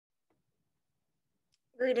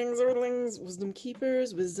Greetings, Earthlings, wisdom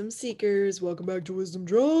keepers, wisdom seekers. Welcome back to Wizdom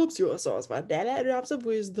Dropz, your source for data drops of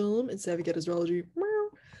wisdom and savvy cat astrology.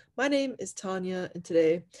 My name is Tonia, and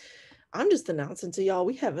today I'm just announcing to y'all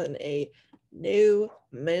we having a new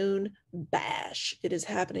moon bash. It is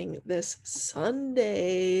happening this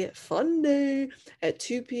Sunday, Funday at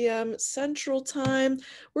 2 p.m. Central Time.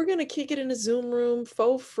 We're gonna kick it in a Zoom room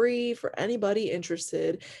for free for anybody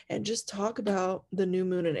interested and just talk about the new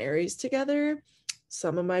moon in Aries together.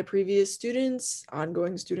 Some of my previous students,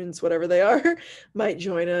 ongoing students, whatever they are, might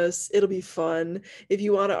join us. It'll be fun. If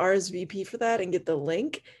you want to RSVP for that and get the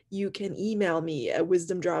link, you can email me at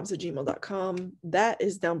wisdomdropz@gmail.com. That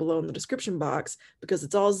is down below in the description box because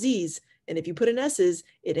it's all Z's. And if you put in S's,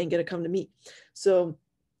 it ain't going to come to me. So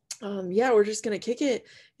yeah, we're just going to kick it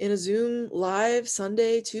in a Zoom live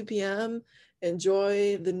Sunday, 2 p.m.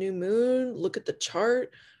 Enjoy the new moon, look at the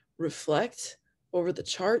chart, reflect over the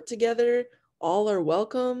chart together. All are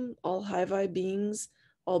welcome, all high vibe beings,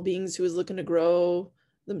 all beings who is looking to grow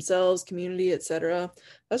themselves, community, etc.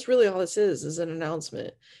 That's really all this is an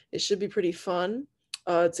announcement. It should be pretty fun.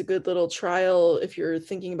 It's a good little trial if you're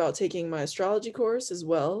thinking about taking my astrology course as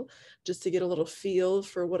well, just to get a little feel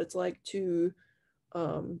for what it's like to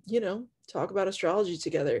talk about astrology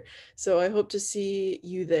together. So I hope to see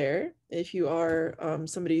you there if you are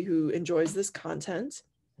somebody who enjoys this content.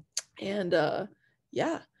 And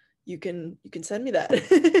yeah, you can send me that.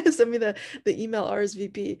 Send me the email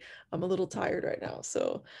RSVP. I'm a little tired right now,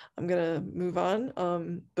 so I'm gonna move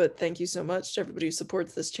on. But thank you so much to everybody who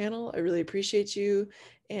supports this channel. I really appreciate you.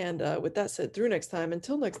 And with that said, through next time,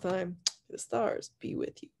 until next time, the stars be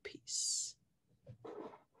with you. Peace.